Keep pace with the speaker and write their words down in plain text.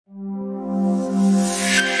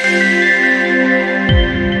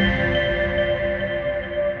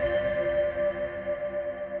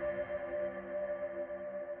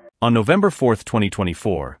On November 4,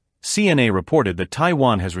 2024, CNA reported that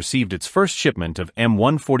Taiwan has received its first shipment of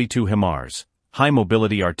M142 HIMARS,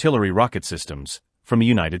 high-mobility artillery rocket systems, from the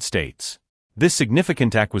United States. This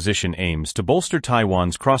significant acquisition aims to bolster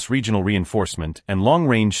Taiwan's cross-regional reinforcement and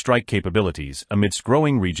long-range strike capabilities amidst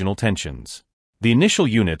growing regional tensions. The initial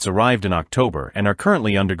units arrived in October and are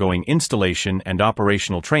currently undergoing installation and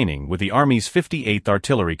operational training with the Army's 58th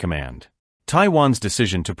Artillery Command. Taiwan's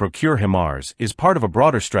decision to procure HIMARS is part of a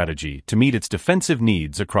broader strategy to meet its defensive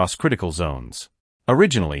needs across critical zones.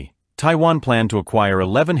 Originally, Taiwan planned to acquire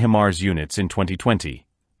 11 HIMARS units in 2020,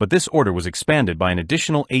 but this order was expanded by an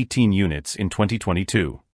additional 18 units in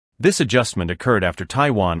 2022. This adjustment occurred after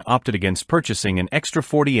Taiwan opted against purchasing an extra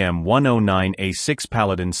 40 M109A6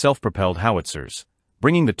 Paladin self-propelled howitzers,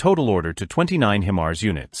 bringing the total order to 29 HIMARS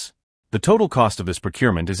units. The total cost of this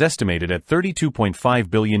procurement is estimated at 32.5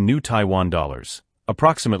 billion new Taiwan dollars,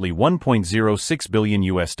 approximately $1.06 billion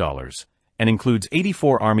US dollars, and includes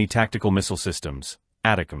 84 Army tactical missile systems,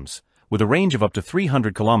 ATACMS, with a range of up to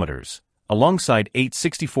 300 kilometers, alongside 8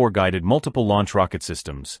 64 guided multiple launch rocket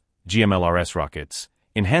systems, GMLRS rockets,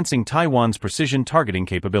 enhancing Taiwan's precision targeting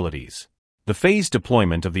capabilities. The phased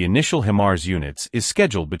deployment of the initial HIMARS units is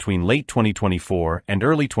scheduled between late 2024 and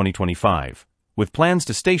early 2025, with plans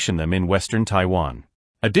to station them in western Taiwan.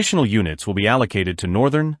 Additional units will be allocated to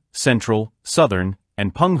northern, central, southern,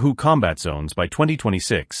 and Penghu combat zones by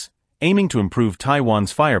 2026, aiming to improve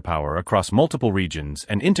Taiwan's firepower across multiple regions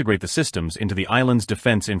and integrate the systems into the island's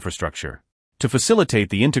defense infrastructure. To facilitate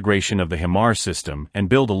the integration of the HIMARS system and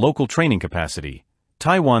build a local training capacity,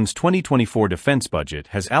 Taiwan's 2024 defense budget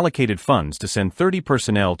has allocated funds to send 30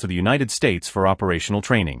 personnel to the United States for operational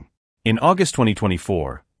training. In August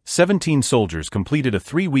 2024, 17 soldiers completed a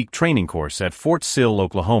 3-week training course at Fort Sill,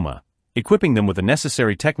 Oklahoma, equipping them with the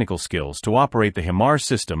necessary technical skills to operate the HIMARS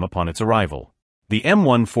system upon its arrival. The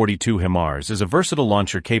M142 HIMARS is a versatile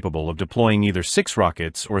launcher capable of deploying either 6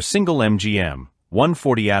 rockets or a single MGM-140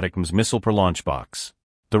 ATACMS missile per launch box.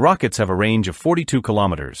 The rockets have a range of 42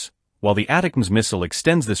 kilometers, while the ATACMS missile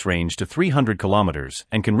extends this range to 300 kilometers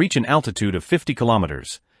and can reach an altitude of 50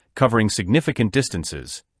 kilometers, covering significant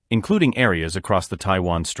distances, including areas across the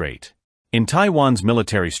Taiwan Strait. In Taiwan's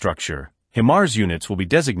military structure, HIMARS units will be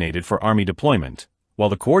designated for Army deployment, while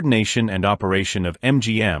the coordination and operation of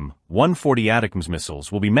MGM-140 ATACMS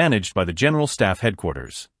missiles will be managed by the General Staff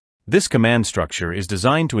Headquarters. This command structure is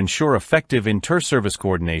designed to ensure effective inter-service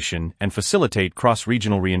coordination and facilitate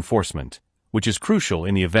cross-regional reinforcement, which is crucial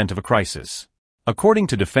in the event of a crisis. According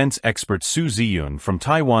to defense expert Su Ziyun from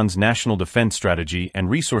Taiwan's National Defense Strategy and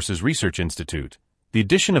Resources Research Institute, the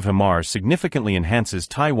addition of HIMARS significantly enhances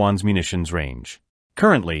Taiwan's munitions range.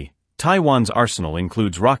 Currently, Taiwan's arsenal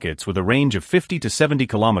includes rockets with a range of 50 to 70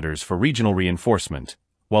 kilometers for regional reinforcement,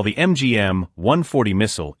 while the MGM-140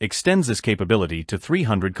 missile extends this capability to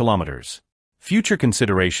 300 kilometers. Future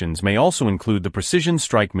considerations may also include the Precision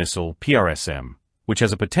Strike Missile (PRSM), which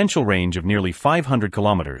has a potential range of nearly 500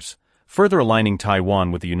 kilometers, further aligning Taiwan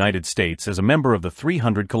with the United States as a member of the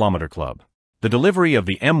 300-kilometer club. The delivery of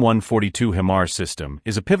the M142 HIMARS system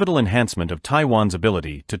is a pivotal enhancement of Taiwan's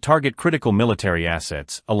ability to target critical military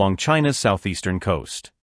assets along China's southeastern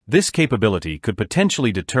coast. This capability could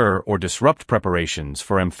potentially deter or disrupt preparations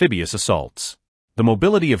for amphibious assaults. The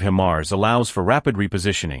mobility of HIMARS allows for rapid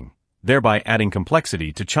repositioning, thereby adding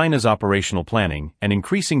complexity to China's operational planning and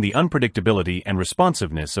increasing the unpredictability and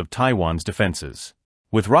responsiveness of Taiwan's defenses.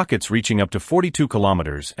 With rockets reaching up to 42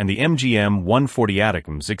 kilometers and the MGM-140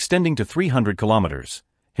 ATACMS extending to 300 kilometers,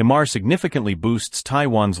 HIMARS significantly boosts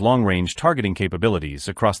Taiwan's long-range targeting capabilities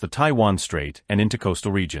across the Taiwan Strait and into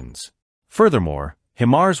coastal regions. Furthermore,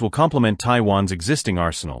 HIMARS will complement Taiwan's existing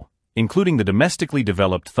arsenal, including the domestically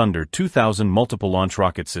developed Thunder 2000 multiple launch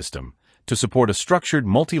rocket system, to support a structured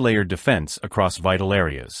multi-layered defense across vital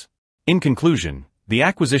areas. In conclusion, the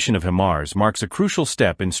acquisition of HIMARS marks a crucial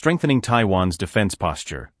step in strengthening Taiwan's defense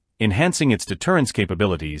posture, enhancing its deterrence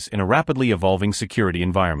capabilities in a rapidly evolving security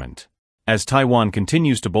environment. As Taiwan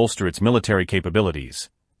continues to bolster its military capabilities,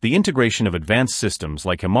 the integration of advanced systems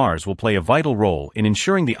like HIMARS will play a vital role in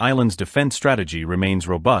ensuring the island's defense strategy remains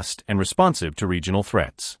robust and responsive to regional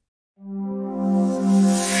threats.